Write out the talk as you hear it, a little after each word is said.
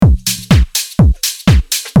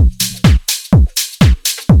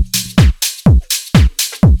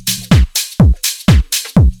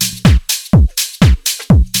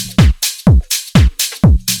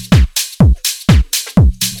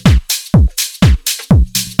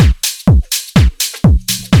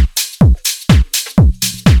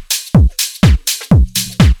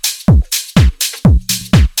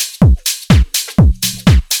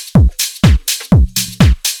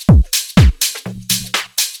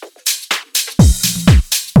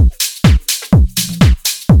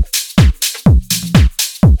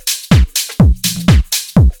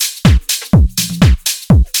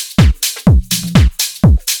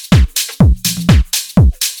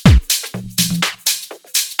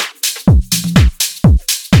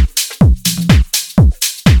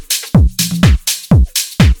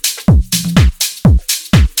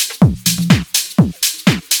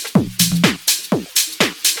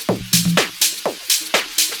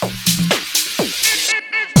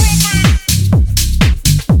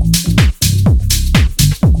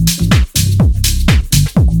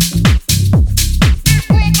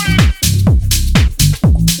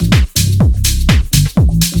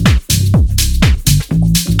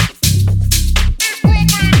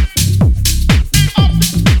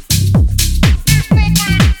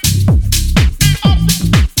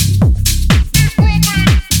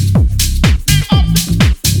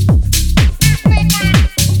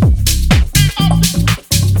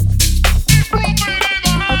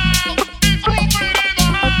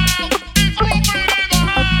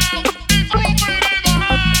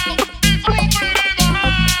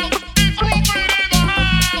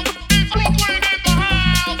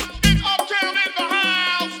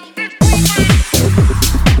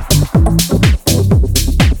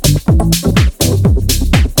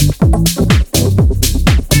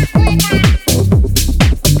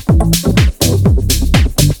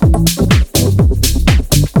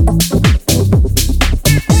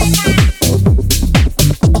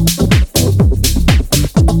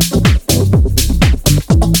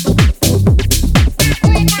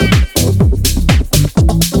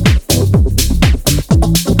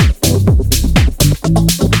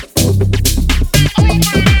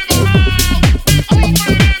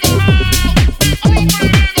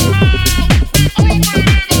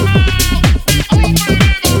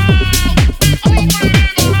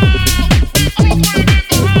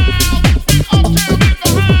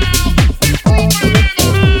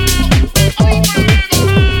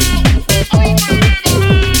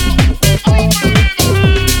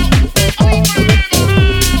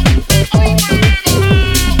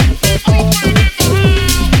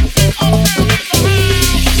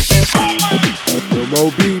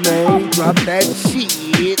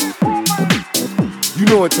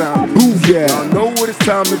it's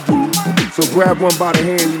time to do. So grab one by the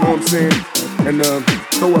hand, you know what I'm saying? And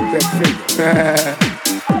throw up that finger.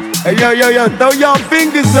 Hey, yo, throw y'all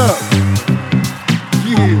fingers up.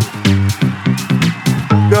 Yeah.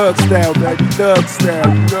 Thug style, baby, thug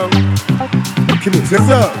style, you know? Come here, what's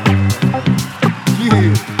up?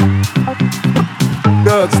 Yeah.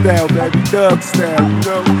 Thug style, baby, thug style, you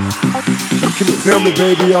know? Come here, tell me,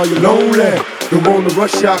 baby, are you lonely? Don't wanna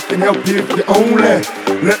rush out, can help you if you only.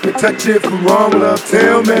 Let me touch you if I'm wrong, love,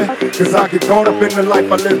 tell me. Cause I get caught up in the life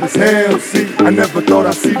I live as hell. See, I never thought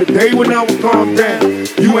I'd see the day when I would calm down.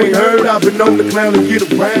 You ain't heard, I've been on the clown and get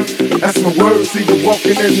around. That's my word, see you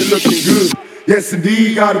walking and you looking good. Yes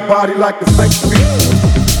indeed, got a body like a sex freak.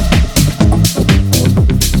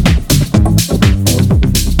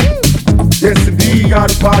 Yes indeed,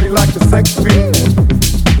 got a body like a sex freak.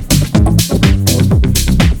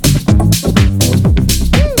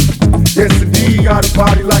 Yes indeed, got a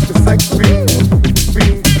body like a sex freak.